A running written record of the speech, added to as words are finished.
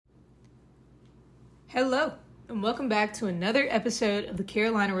Hello, and welcome back to another episode of the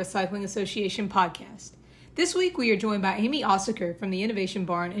Carolina Recycling Association podcast. This week, we are joined by Amy Aussieker from the Innovation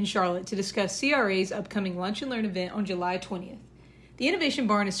Barn in Charlotte to discuss CRA's upcoming Lunch and Learn event on July 20th. The Innovation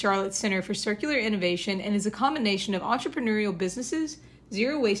Barn is Charlotte's Center for Circular Innovation and is a combination of entrepreneurial businesses,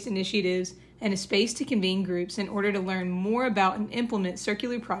 zero waste initiatives, and a space to convene groups in order to learn more about and implement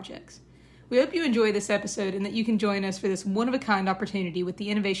circular projects. We hope you enjoy this episode and that you can join us for this one-of-a-kind opportunity with the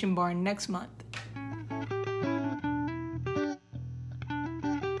Innovation Barn next month.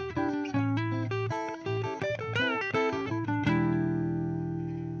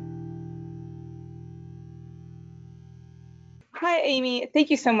 Hi, Amy. Thank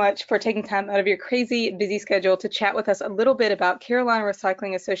you so much for taking time out of your crazy busy schedule to chat with us a little bit about Carolina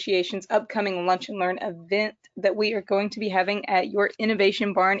Recycling Association's upcoming Lunch and Learn event that we are going to be having at your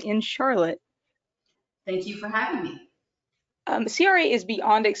Innovation Barn in Charlotte. Thank you for having me. CRA is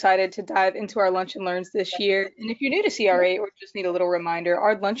beyond excited to dive into our Lunch and Learns this year. And if you're new to CRA or just need a little reminder,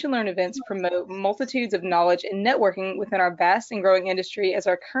 our Lunch and Learn events promote multitudes of knowledge and networking within our vast and growing industry as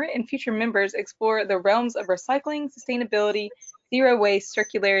our current and future members explore the realms of recycling, sustainability, zero waste,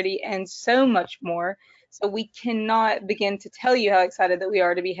 circularity, and so much more. So we cannot begin to tell you how excited that we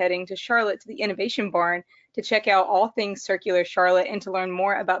are to be heading to Charlotte to the Innovation Barn to check out all things circular Charlotte and to learn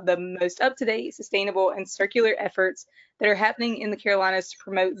more about the most up-to-date, sustainable, and circular efforts that are happening in the Carolinas to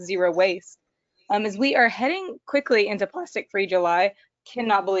promote zero waste. As we are heading quickly into plastic-free July,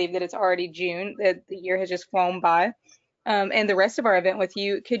 cannot believe that it's already June, that the year has just flown by. And the rest of our event with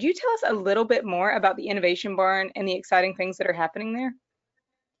you, could you tell us a little bit more about the Innovation Barn and the exciting things that are happening there?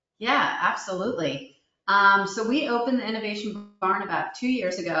 Yeah, absolutely. So we opened the Innovation Barn about 2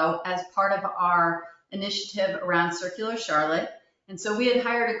 years ago as part of our initiative around Circular Charlotte. And so we had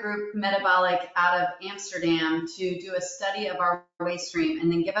hired a group, Metabolic, out of Amsterdam to do a study of our waste stream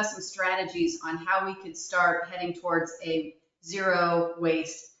and then give us some strategies on how we could start heading towards a zero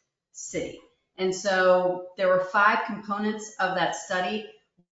waste city. And so there were 5 components of that study.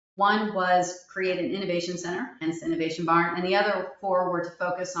 One was create an innovation center, hence the Innovation Barn, and the other 4 were to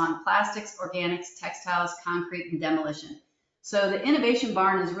focus on plastics, organics, textiles, concrete, and demolition. So the Innovation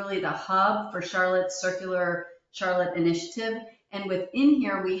Barn is really the hub for Charlotte's Circular Charlotte initiative. And within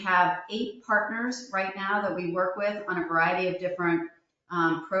here, we have 8 partners right now that we work with on a variety of different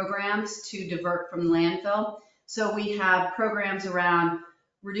programs to divert from landfill. So we have programs around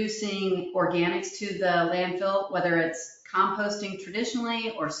reducing organics to the landfill, whether it's composting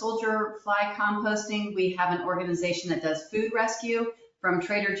traditionally or soldier fly composting. We have an organization that does food rescue from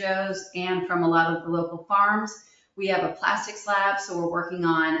Trader Joe's and from a lot of the local farms. We have a plastics lab, so we're working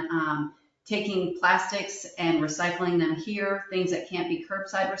on taking plastics and recycling them here, things that can't be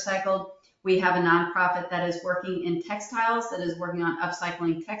curbside recycled. We have a nonprofit that is working in textiles, that is working on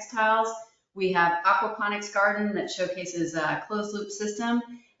upcycling textiles. We have aquaponics garden that showcases a closed loop system.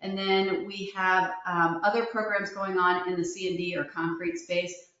 And then we have other programs going on in the C&D or concrete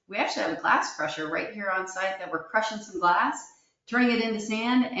space. We actually have a glass crusher right here on site that we're crushing some glass, turning it into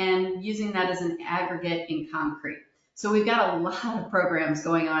sand, and using that as an aggregate in concrete. So we've got a lot of programs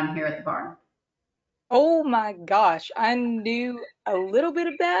going on here at the barn. Oh my gosh, I knew a little bit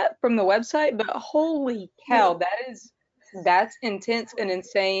of that from the website, but holy cow, that's intense and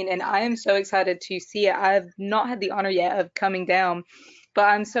insane, and I am so excited to see it. I've not had the honor yet of coming down, but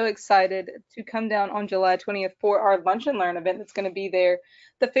I'm so excited to come down on July 20th for our Lunch and Learn event that's going to be there.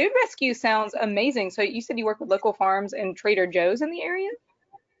 The food rescue sounds amazing. So you said you work with local farms and Trader Joe's in the area?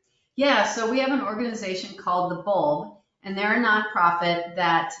 Yeah, so we have an organization called The Bulb, and they're a nonprofit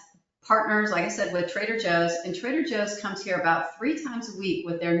that partners, like I said, with Trader Joe's, and Trader Joe's comes here about 3 times a week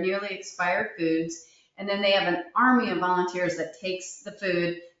with their nearly expired foods, and then they have an army of volunteers that takes the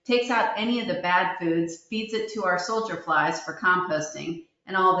food, takes out any of the bad foods, feeds it to our soldier flies for composting,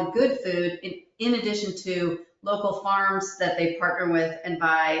 and all the good food, in addition to local farms that they partner with and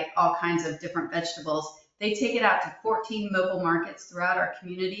buy all kinds of different vegetables. They take it out to 14 mobile markets throughout our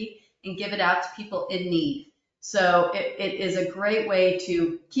community and give it out to people in need. So it is a great way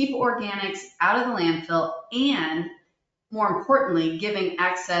to keep organics out of the landfill and, more importantly, giving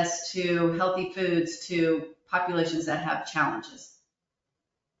access to healthy foods to populations that have challenges.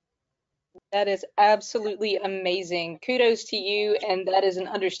 That is absolutely amazing. Kudos to you, and that is an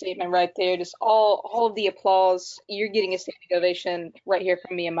understatement right there. Just all of the applause. You're getting a standing ovation right here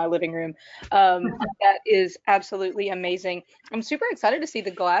from me in my living room. That is absolutely amazing. I'm super excited to see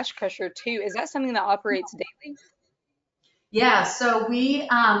the glass crusher too. Is that something that operates daily? Yeah, so we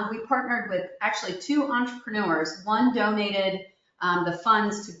partnered with actually 2 entrepreneurs. One donated the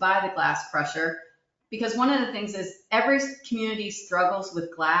funds to buy the glass crusher because one of the things is every community struggles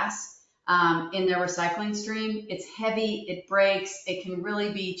with glass. in their recycling stream. It's heavy, it breaks, it can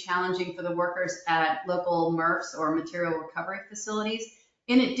really be challenging for the workers at local MRFs or material recovery facilities.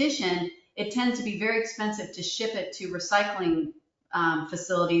 In addition, it tends to be very expensive to ship it to recycling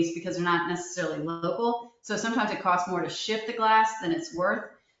facilities because they're not necessarily local. So sometimes it costs more to ship the glass than it's worth.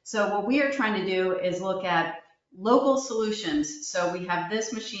 So what we are trying to do is look at local solutions. So we have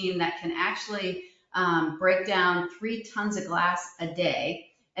this machine that can actually break down 3 tons of glass a day.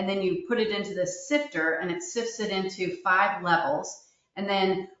 And then you put it into the sifter and it sifts it into 5 levels. And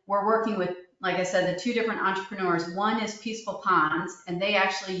then we're working with, like I said, the 2 different entrepreneurs. One is Peaceful Ponds, and they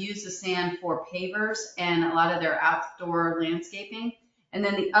actually use the sand for pavers and a lot of their outdoor landscaping. And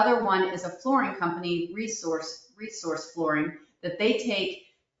then the other one is a flooring company, Resource Flooring, that they take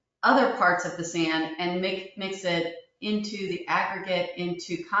other parts of the sand and mix it into the aggregate,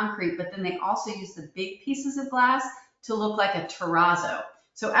 into concrete, but then they also use the big pieces of glass to look like a terrazzo.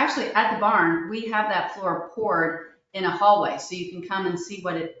 So actually at the barn, we have that floor poured in a hallway, so you can come and see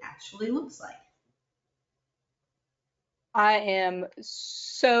what it actually looks like. I am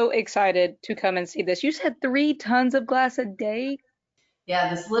so excited to come and see this. You said 3 tons of glass a day?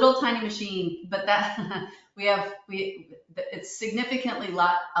 Yeah, this little tiny machine, but that it's significantly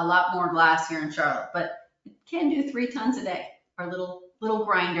a lot more glass here in Charlotte, but it can do 3 tons a day. Our little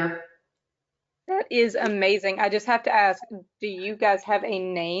grinder. That is amazing. I just have to ask, do you guys have a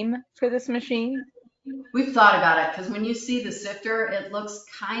name for this machine? We've thought about it because when you see the sifter, it looks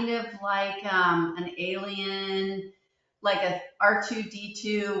kind of like an alien, like a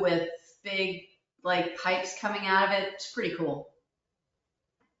R2D2 with big like pipes coming out of it. It's pretty cool.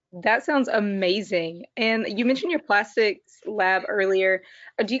 That sounds amazing. And you mentioned your plastics lab earlier.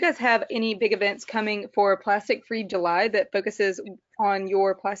 Do you guys have any big events coming for Plastic Free July that focuses on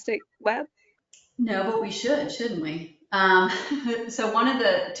your plastic lab? No, but we should, shouldn't we? So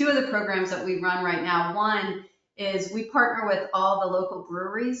two of the programs that we run right now, one is we partner with all the local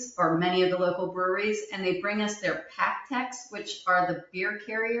breweries or many of the local breweries, and they bring us their pack techs, which are the beer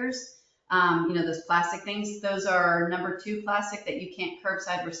carriers. Those plastic things, those are #2 plastic that you can't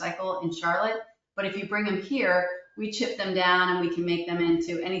curbside recycle in Charlotte. But if you bring them here, we chip them down and we can make them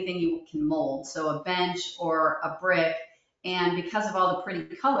into anything you can mold. So a bench or a brick. And because of all the pretty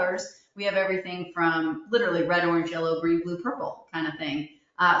colors, we have everything from literally red, orange, yellow, green, blue, purple kind of thing.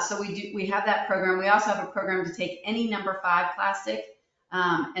 So we have that program. We also have a program to take any #5 plastic,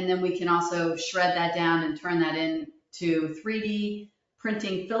 and then we can also shred that down and turn that into 3D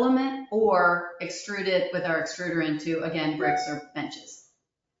printing filament or extrude it with our extruder into, again, bricks or benches.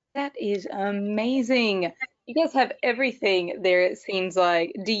 That is amazing. You guys have everything there, it seems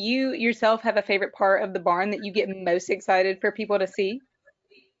like. Do you yourself have a favorite part of the barn that you get most excited for people to see?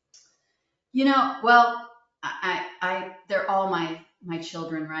 Well, they're all my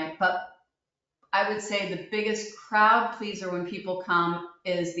children, right? But I would say the biggest crowd pleaser when people come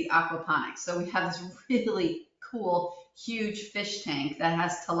is the aquaponics. So we have this really cool, huge fish tank that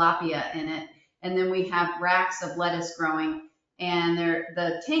has tilapia in it. And then we have racks of lettuce growing, and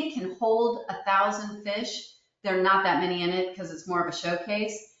the tank can hold 1,000 fish. There are not that many in it because it's more of a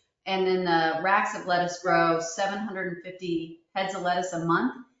showcase. And then the racks of lettuce grow 750 heads of lettuce a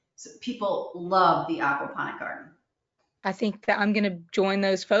month. So people love the aquaponic garden. I think that I'm going to join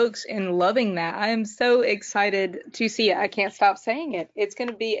those folks in loving that. I am so excited to see it. I can't stop saying it. It's going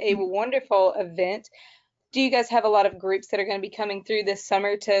to be a wonderful event. Do you guys have a lot of groups that are going to be coming through this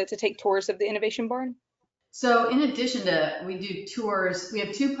summer to take tours of the Innovation Barn? So in addition to, we do tours, we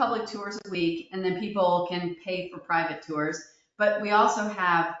have 2 public tours a week, and then people can pay for private tours, but we also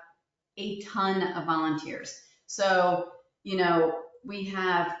have a ton of volunteers. So, we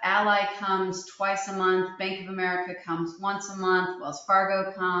have Ally comes twice a month, Bank of America comes once a month, Wells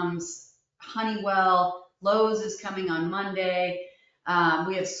Fargo comes, Honeywell, Lowe's is coming on Monday.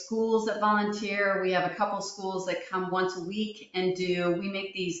 We have schools that volunteer. We have a couple schools that come once a week and we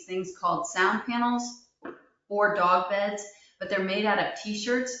make these things called sound panels or dog beds, but they're made out of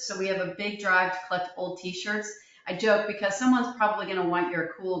t-shirts. So we have a big drive to collect old t-shirts. I joke because someone's probably going to want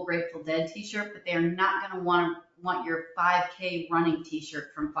your cool Grateful Dead t-shirt, but they are not going to want your 5K running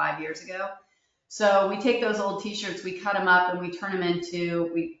t-shirt from 5 years ago. So we take those old t-shirts, we cut them up, and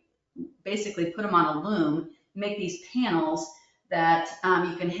we basically put them on a loom, make these panels that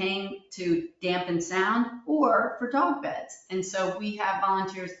you can hang to dampen sound or for dog beds. And so we have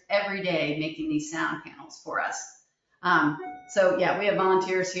volunteers every day making these sound panels for us. So yeah, we have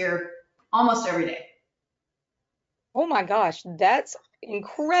volunteers here almost every day. Oh my gosh, that's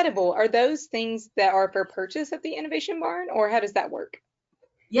incredible. Are those things that are for purchase at the Innovation Barn, or how does that work?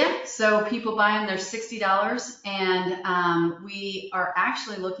 Yeah, so people buy them, they're $60, and we are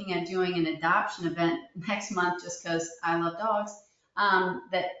actually looking at doing an adoption event next month just because I love dogs.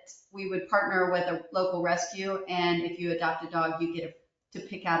 That we would partner with a local rescue, and if you adopt a dog, you get to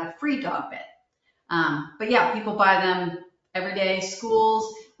pick out a free dog bed. But yeah, people buy them every day.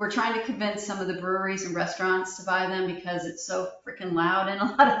 Schools, we're trying to convince some of the breweries and restaurants to buy them because it's so freaking loud in a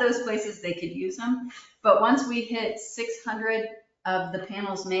lot of those places they could use them. But once we hit 600 of the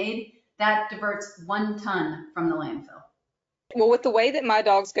panels made, that diverts 1 ton from the landfill. Well, with the way that my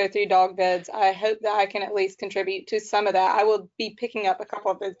dogs go through dog beds, I hope that I can at least contribute to some of that. I will be picking up a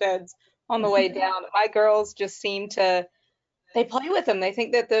couple of those beds on the way down. My girls just seem to they play with them. They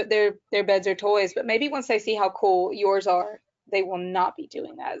think that their beds are toys, but maybe once they see how cool yours are, they will not be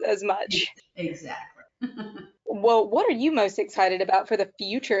doing that as much. Exactly. Well, what are you most excited about for the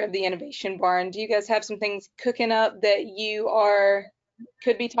future of the Innovation Barn? Do you guys have some things cooking up that you are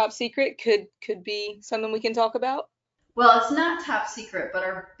could be top secret, could be something we can talk about? Well, it's not top secret, but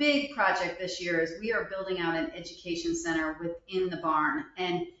our big project this year is we are building out an education center within the barn.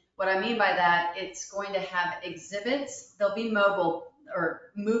 And what I mean by that, it's going to have exhibits. They'll be mobile or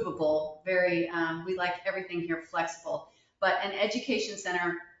movable, we like everything here flexible, but an education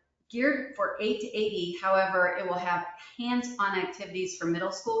center geared for 8 to 80. However, it will have hands-on activities for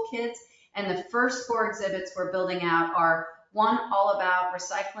middle school kids. And the first 4 exhibits we're building out are one all about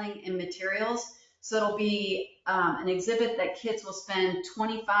recycling and materials. So it'll be an exhibit that kids will spend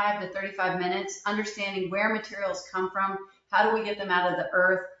 25 to 35 minutes understanding where materials come from, how do we get them out of the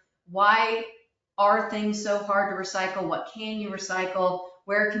earth, why are things so hard to recycle, what can you recycle,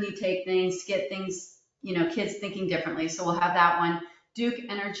 where can you take things, get things, kids thinking differently. So we'll have that one. Duke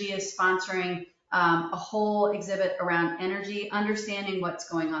Energy is sponsoring a whole exhibit around energy, understanding what's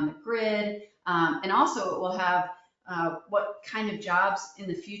going on the grid, and also it will have what kind of jobs in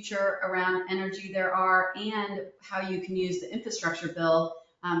the future around energy there are, and how you can use the infrastructure bill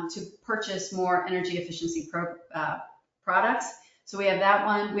to purchase more energy efficiency products. So we have that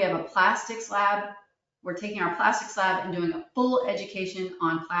one. We have a plastics lab. We're taking our plastics lab and doing a full education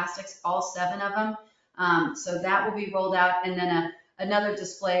on plastics, all 7 of them. So that will be rolled out, and then another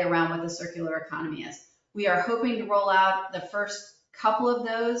display around what the circular economy is. We are hoping to roll out the first couple of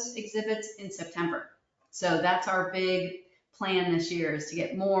those exhibits in September. So that's our big plan this year, is to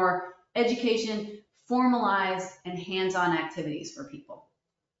get more education, formalized, and hands-on activities for people.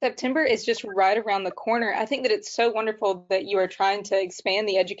 September is just right around the corner. I think that it's so wonderful that you are trying to expand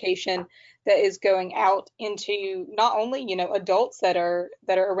the education that is going out into not only, adults that are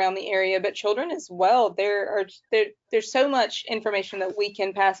around the area, but children as well. There's so much information that we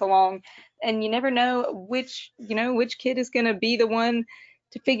can pass along, and you never know which kid is going to be the one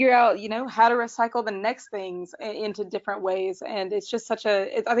to figure out, how to recycle the next things into different ways. And it's just I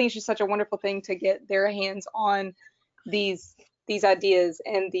think it's just such a wonderful thing to get their hands on these ideas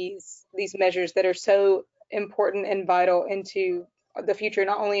and these measures that are so important and vital into the future,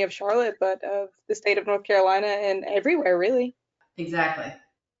 not only of Charlotte, but of the state of North Carolina and everywhere, really. Exactly.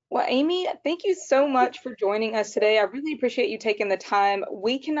 Well, Amy, thank you so much for joining us today. I really appreciate you taking the time.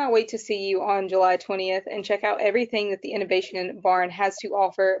 We cannot wait to see you on July 20th and check out everything that the Innovation Barn has to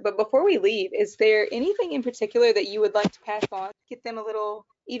offer. But before we leave, is there anything in particular that you would like to pass on, get them a little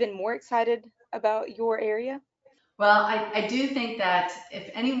even more excited about your area? Well, I do think that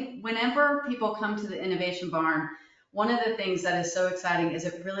whenever people come to the Innovation Barn, one of the things that is so exciting is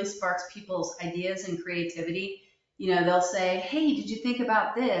it really sparks people's ideas and creativity. They'll say, hey, did you think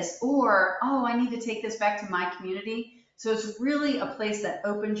about this? Or, oh, I need to take this back to my community. So it's really a place that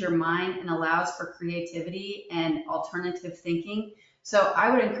opens your mind and allows for creativity and alternative thinking. So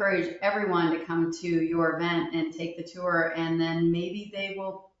I would encourage everyone to come to your event and take the tour, and then maybe they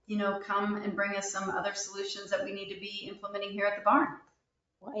will come and bring us some other solutions that we need to be implementing here at the barn.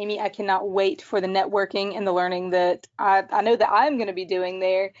 Well, Amy, I cannot wait for the networking and the learning that I know that I'm going to be doing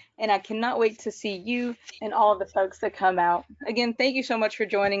there, and I cannot wait to see you and all of the folks that come out. Again, thank you so much for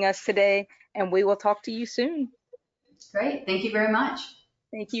joining us today, and we will talk to you soon. Great. Thank you very much.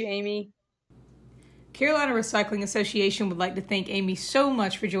 Thank you, Amy. Carolina Recycling Association would like to thank Amy so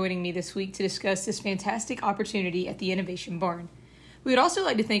much for joining me this week to discuss this fantastic opportunity at the Innovation Barn. We would also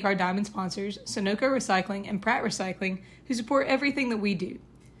like to thank our diamond sponsors, Sunoco Recycling and Pratt Recycling, who support everything that we do.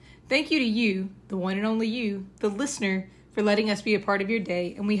 Thank you to you, the one and only you, the listener, for letting us be a part of your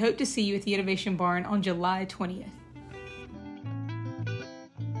day, and we hope to see you at the Innovation Barn on July 20th.